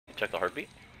Check the heartbeat.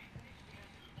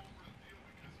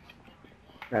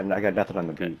 And I got nothing on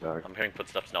the beat, dog. I'm hearing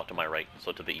footsteps now to my right,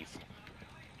 so to the east.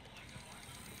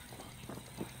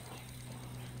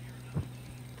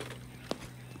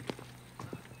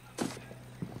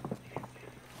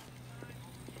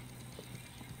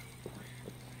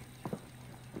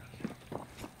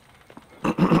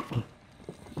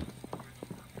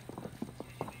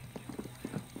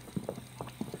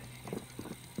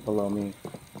 Below me.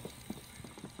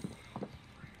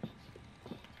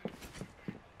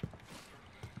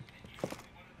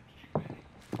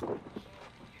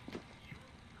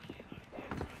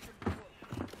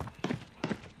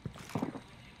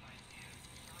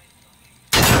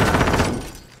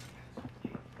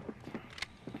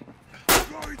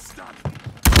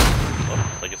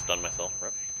 Oh, I just stunned myself,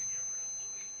 right?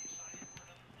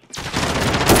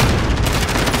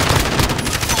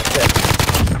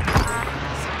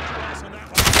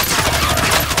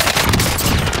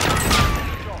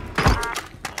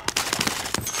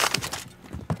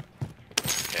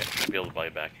 Okay, I should be able to buy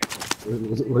it back here.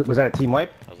 Was that a team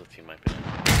wipe? That was a team wipe. Yeah.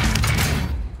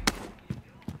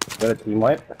 Was that a team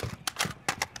wipe?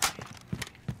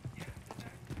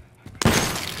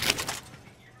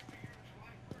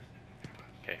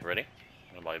 Okay, ready?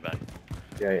 I'm gonna buy it back.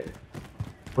 Yeah, yeah.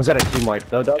 Was that a team wipe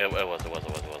though, dog? Yeah, it was.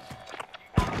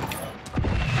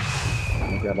 Let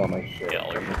me grab all my shit. Yeah,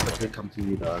 all your shit. Let's come to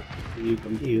you, dog.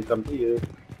 Come to you.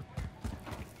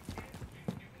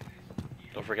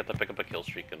 Don't forget to pick up a kill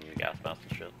streak and gas mask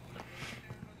and shit.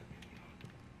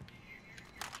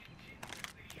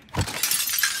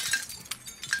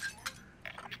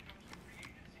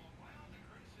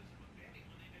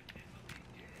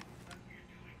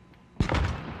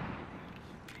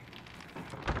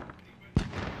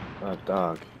 Oh,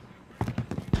 dog.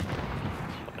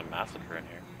 Fucking massacre in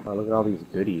here. Oh, look at all these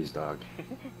goodies, dog.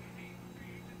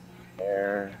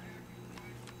 There.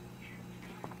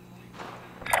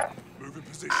 Move in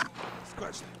position.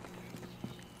 Scratch that.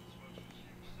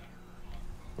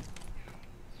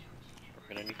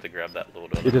 We're gonna need to grab that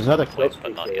load out. Dude, there's another kill place, but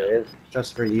streak not there. yet. It's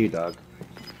just for you, dog.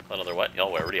 Another what? Oh,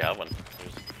 we already have one.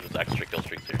 There's extra kill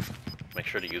streaks here. Make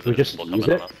sure to use We it. just We'll use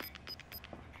come in it? on us.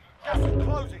 Gas is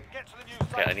closing. Get to the new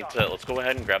Okay, I safe need zone. to. Let's go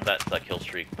ahead and grab that kill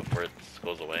streak before it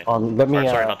goes away. Let me. Or,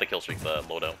 sorry, not the kill streak. The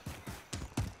loadout.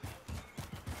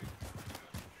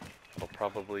 It'll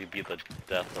probably be the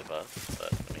death of us,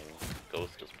 but I mean,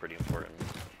 Ghost is pretty important.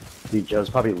 Dude, Joe's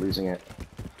probably losing it.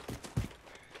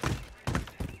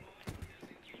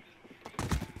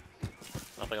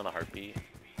 Nothing on the heartbeat.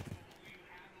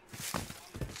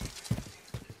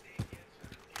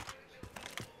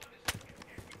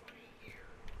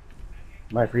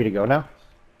 Am I free to go now?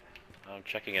 I'm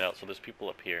checking it out. So there's people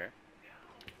up here.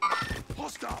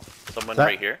 Hostile. Someone That-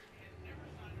 right here.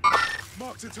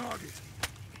 Mark the target.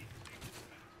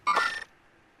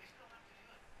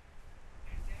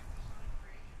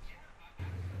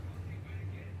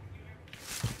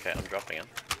 Okay, I'm dropping in.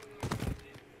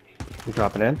 You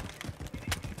dropping in?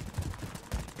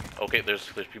 Okay, there's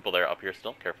people there up here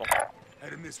still. Careful.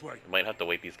 Heading this way. You might have to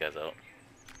wait these guys out.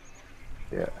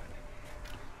 Yeah.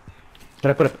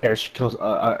 Can I put a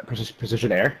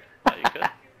precision air? Yeah, you could.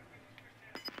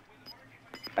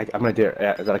 I'm gonna do it.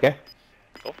 Yeah, is that okay?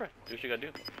 Go for it. Do what you gotta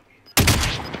do.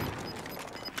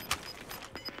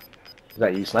 Is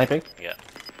that you sniping? Yeah.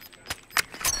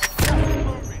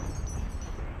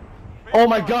 Oh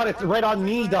my god, it's right on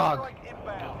me, dog!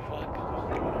 Inbound.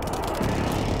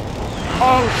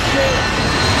 Oh shit!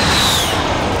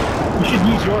 You should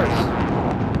use yours.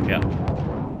 Yeah.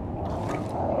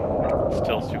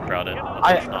 Still too crowded.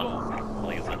 It's not.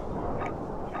 I'll use it.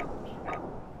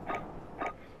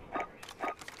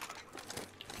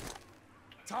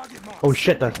 Target mark. Oh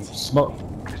shit, the smoke.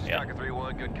 Yeah. Striker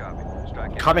 3-1, good copy.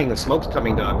 Strike Coming, the smoke's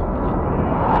coming, dog.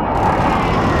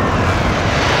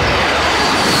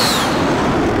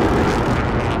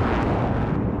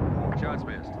 Shots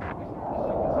missed.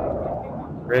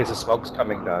 Raise, the smoke's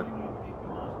coming, dog.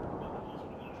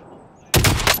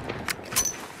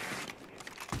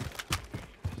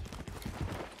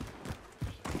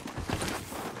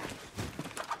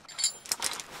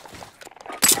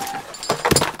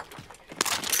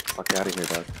 Fuck out of here,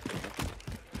 dog.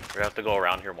 We're gonna have to go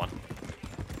around here one.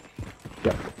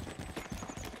 Yep.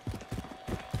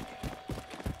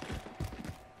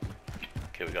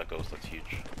 Okay, we got Ghost. That's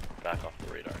huge. Back off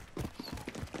the radar.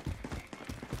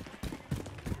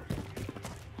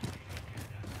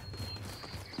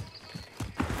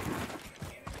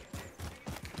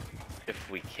 If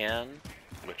we can,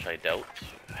 which I doubt,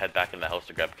 head back in the house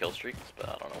to grab kill streaks, but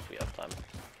I don't know if we have time.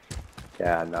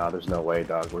 Yeah, no, there's no way,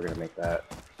 dog. We're gonna make that.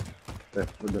 The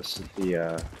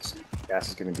gas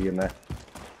is gonna be in there.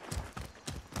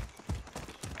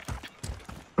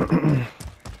 Enemy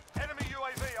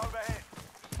UAV overhead.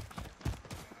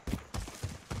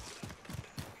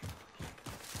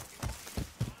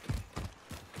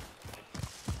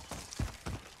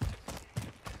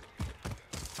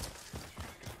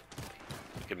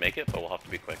 We can make it, but we'll have to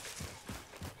be quick.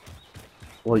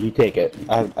 Well, you take it.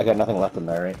 I got nothing left in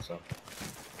there, right? So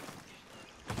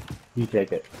you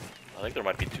take it. I think there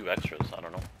might be 2 extras. I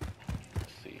don't know.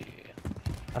 Let's see.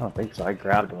 I don't think so. I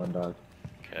grabbed one, dog.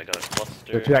 Okay, I got a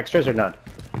cluster. There are 2 extras or none?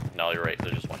 No, you're right.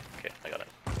 There's just 1. Okay, I got it.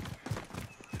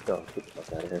 Go, get the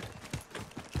fuck out of here.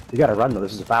 You gotta run though.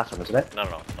 This is a fast one, isn't it? No,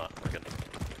 it's not. We're good.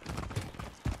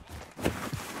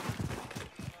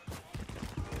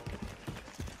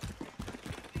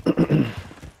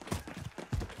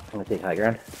 I'm gonna take high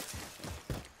ground.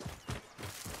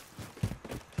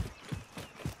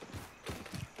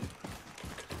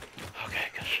 Okay,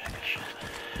 good shit, good shit.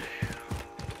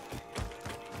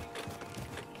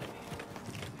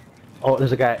 Oh,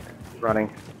 there's a guy running.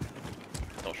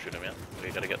 Don't shoot him yet. We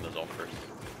gotta get in the zone first.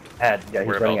 Ahead. Yeah, he's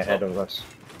running Whereabouts, ahead though? of us.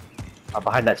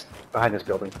 Behind this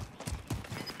building.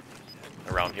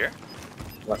 Around here?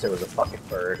 Unless it was a fucking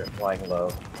bird flying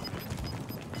low.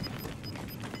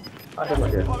 I Gas don't know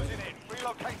is here. closing in.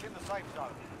 Relocating the safe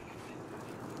zone.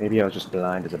 Maybe I was just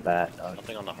blind as a bat. Dog.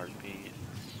 Nothing on the heartbeat.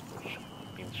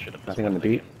 Means shit if Nothing on the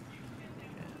beat?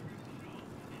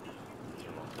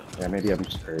 Yeah, maybe I'm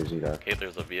just crazy though. Okay,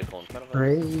 there's a vehicle in front of us.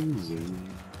 Crazy.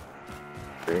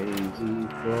 Crazy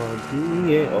for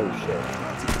being. Oh shit.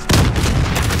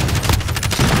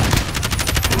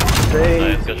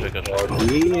 Nice, good Crazy shit, good for shit.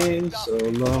 being so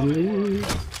lonely.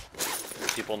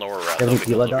 People know where we're at Have though you because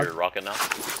tequila, of dog? your rocket now.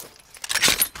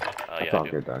 That's Yeah, I all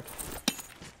do. good, dog.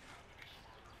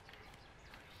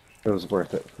 It was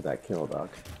worth it for that kill, dog.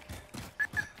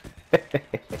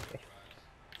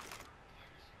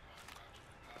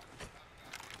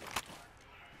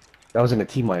 That was in a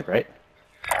team wipe, right?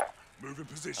 Move in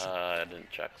position. I didn't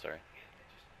check, sorry.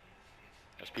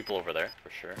 There's people over there, for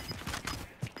sure.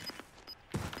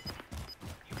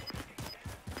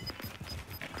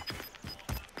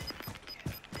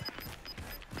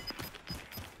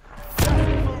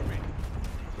 Moving.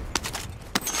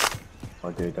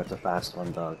 Oh, dude, that's a fast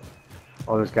one, dog.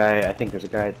 Oh, there's a guy. I think there's a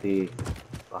guy at the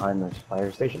behind the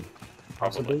fire station.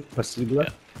 Probably. Possible. Yeah.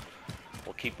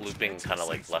 We'll keep looping kind of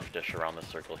like leftish around this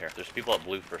circle here. There's people at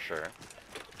blue for sure.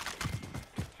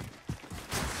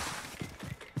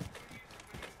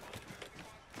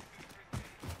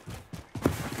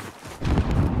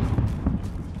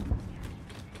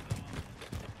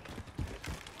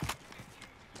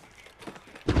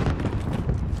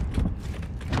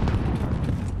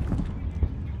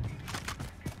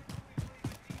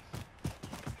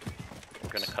 We're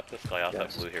gonna cut this guy off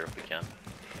at blue here if we can.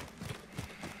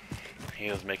 He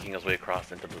is making his way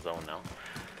across into the zone now.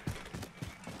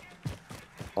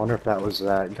 I wonder if that was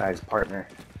that guy's partner.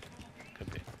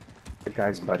 Could be. The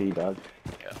guy's buddy, dog.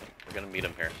 Yeah, we're gonna meet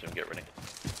him here soon. Get ready.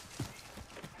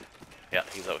 Yeah,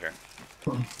 he's out here.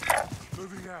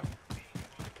 Moving out.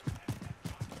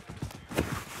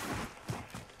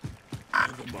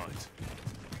 Never mind.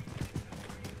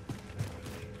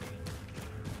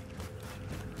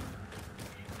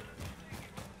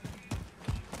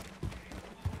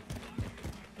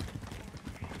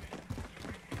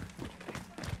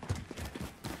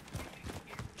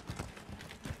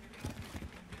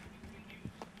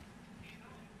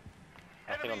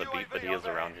 Nothing on the beat, but he is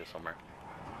around here somewhere.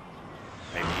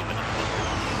 Maybe even in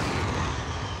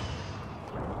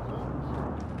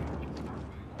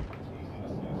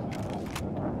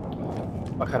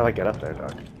Fuck, how do I get up there,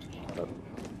 dog?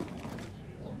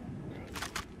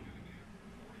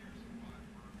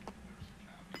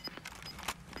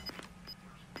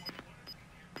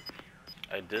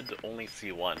 I did only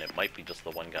see one. It might be just the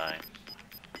one guy.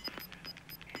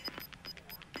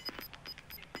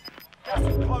 Gas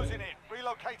is closing in.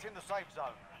 Relocating the safe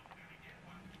zone.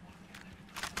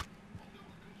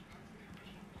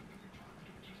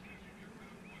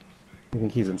 You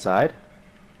think he's inside?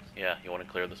 Yeah, you want to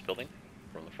clear this building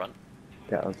from the front?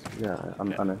 Yeah,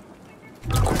 I'm in. Enemy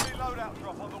loadout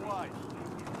drop on the way.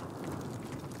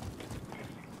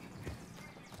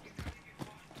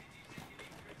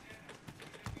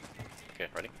 Okay,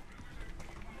 ready?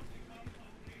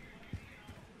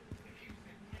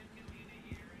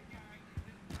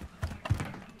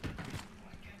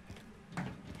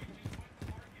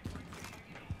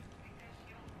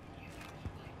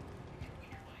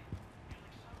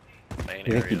 Main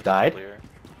You think he area is died? clear.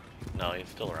 No, he's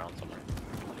still around somewhere.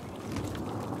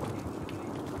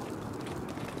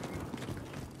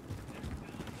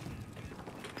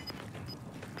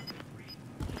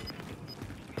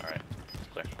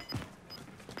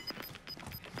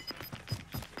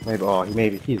 Maybe. Oh,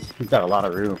 he's got a lot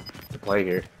of room to play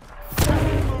here.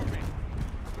 Moving.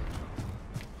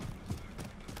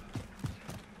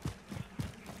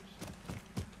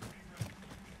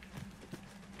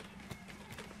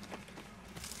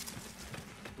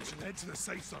 We should head to the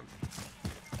safe zone.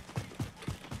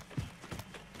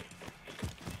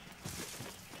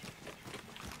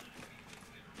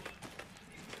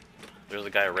 There's a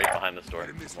guy right behind this door.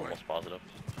 Heading this I'm way. almost positive.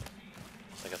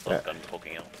 I guess his gun's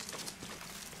poking out.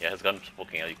 Yeah, his gun's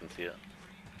poking out, you can see it.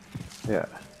 Yeah.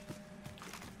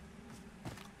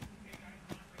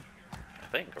 I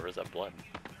think, or is that blood?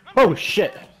 Oh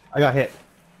shit! I got hit.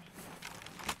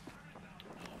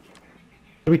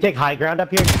 Can we take high ground up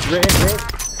here? Red.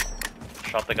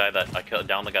 Shot the guy that, I killed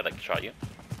down the guy that shot you.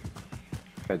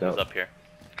 I He's don't. up here.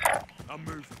 I'm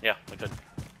moving. Yeah, we could.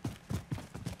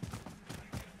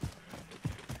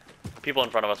 People in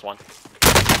front of us, one.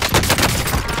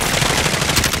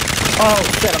 Oh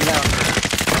shit! I'm down.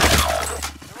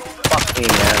 Fuck me,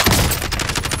 man.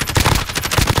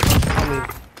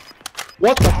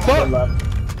 What the fuck?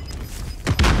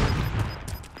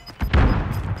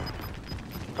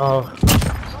 Oh,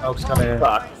 Oak's coming in.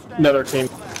 Fuck. Another team.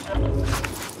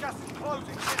 Gas is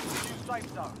closing. Get to the new safe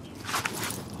zone.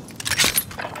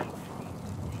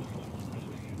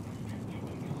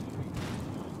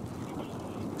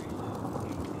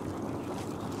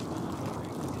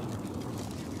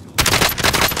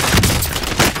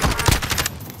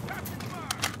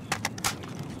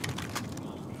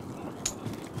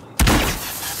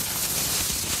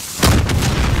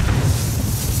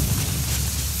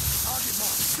 Target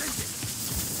mark. Changing.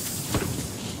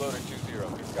 Loading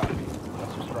 2-0. Good copy.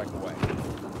 Let's strike away.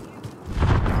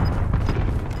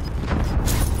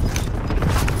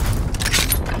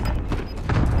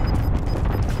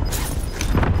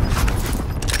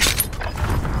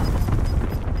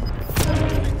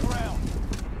 Moving ground.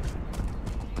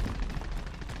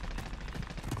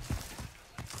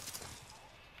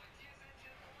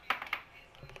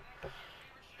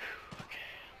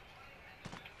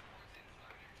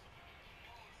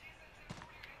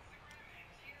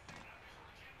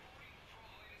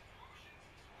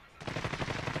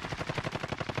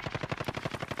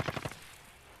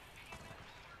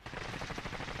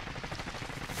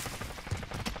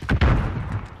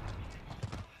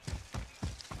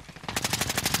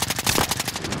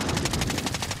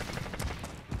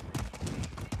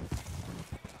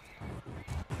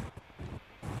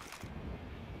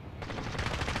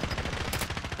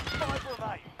 Five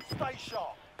remain. Stay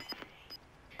sharp.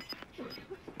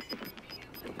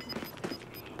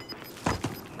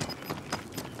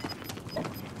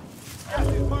 Gas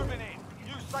is moving in.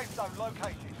 New safe zone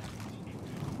located.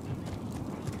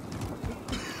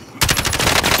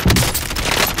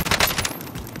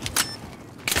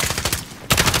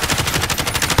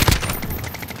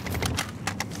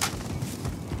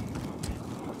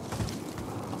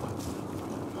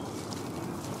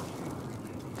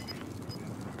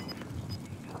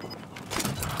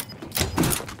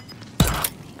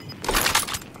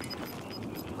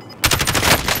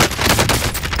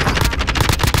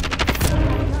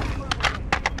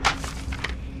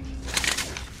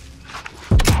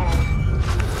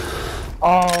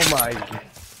 Oh my god.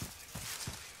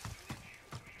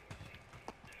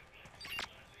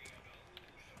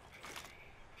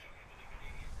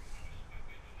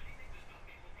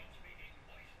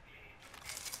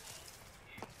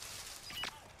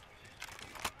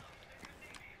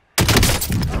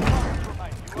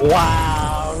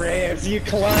 Wow, Ribs, you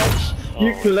clutch!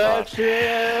 You Oh, clutch, fuck.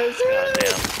 Ribs!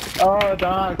 Goddamn. Oh,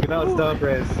 dog, that was dope,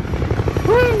 Ribs.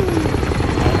 Woo!